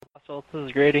Schultz, this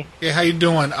is Grady. Yeah, how you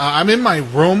doing? I'm in my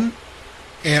room,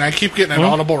 and I keep getting an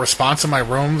audible response in my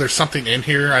room. There's something in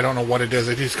here. I don't know what it is.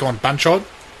 It keeps going, Banchot.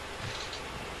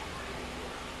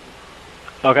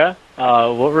 Okay.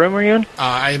 What room are you in?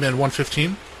 I'm in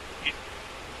 115.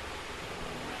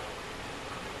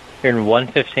 You're in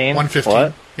 115? 115.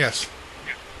 What? Yes.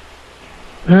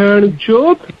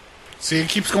 Banchot? See, it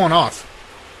keeps going off.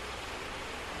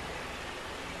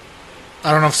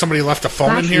 I don't know if somebody left a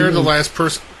phone in here. The last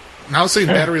person... Now it's saying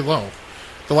battery low.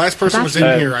 The last person was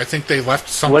in here. I think they left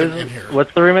something in here.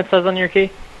 What's the room it says on your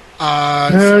key?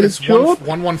 It's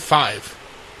 115.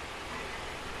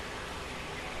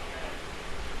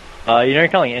 You know you're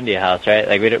calling India House, right?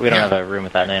 Like, we don't have a room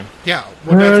with that name. Yeah,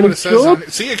 well, that's what it says on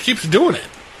it. See, it keeps doing it.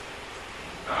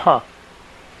 Huh.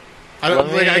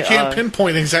 I can't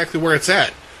pinpoint exactly where it's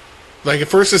at. Like, at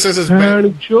first it says it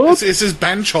says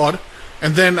Banchot,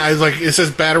 and then it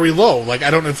says battery low. Like, I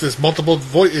don't know if there's multiple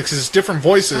voices, it's different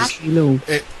voices.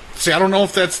 See, I don't know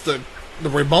if that's the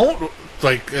remote.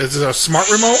 Like, is it a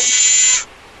smart remote?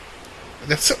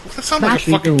 That sounds like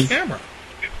a fucking camera.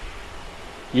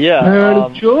 Yeah.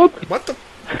 What the?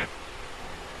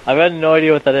 I've had no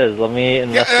idea what that is. Let me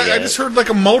investigate. Yeah, I just heard like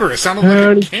a motor. It sounded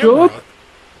like a camera.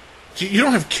 You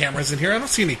don't have cameras in here. I don't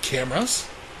see any cameras.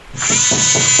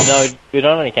 No, we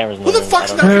don't have any cameras in Who the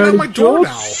fuck's knocking on my door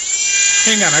now?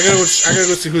 Hang on, I gotta go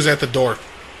see who's at the door.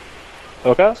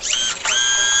 Okay.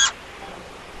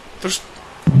 There's...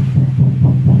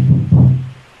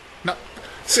 No...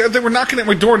 See, they were knocking at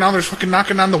my door, now they're fucking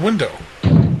knocking on the window.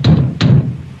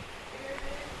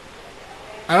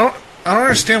 I don't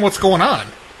understand what's going on.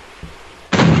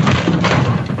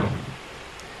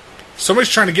 Somebody's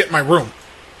trying to get in my room.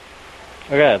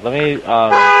 Okay, let me,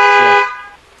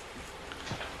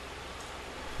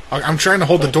 I'm trying to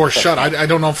hold the door shut. I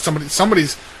don't know if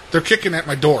somebody's... They're kicking at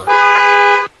my door.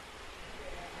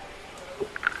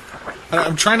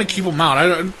 I'm trying to keep them out.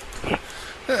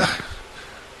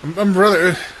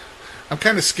 I'm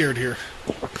kind of scared here.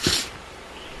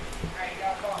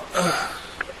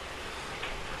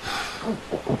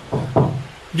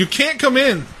 You can't come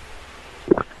in.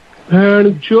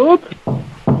 Banchot?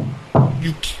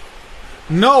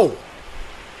 No.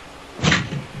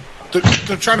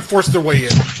 They're trying to force their way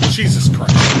in. Jesus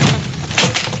Christ.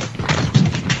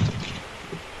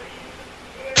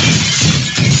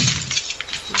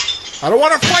 I don't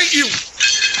want to fight you.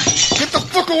 Get the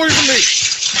fuck away from me.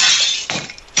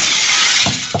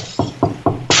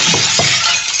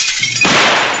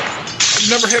 I've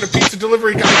never had a pizza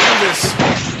delivery guy do this.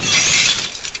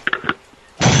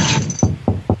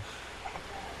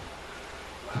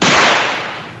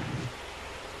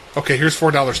 Okay, here's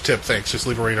 $4 tip. Thanks. Just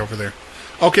leave it right over there.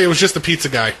 Okay, it was just the pizza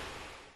guy.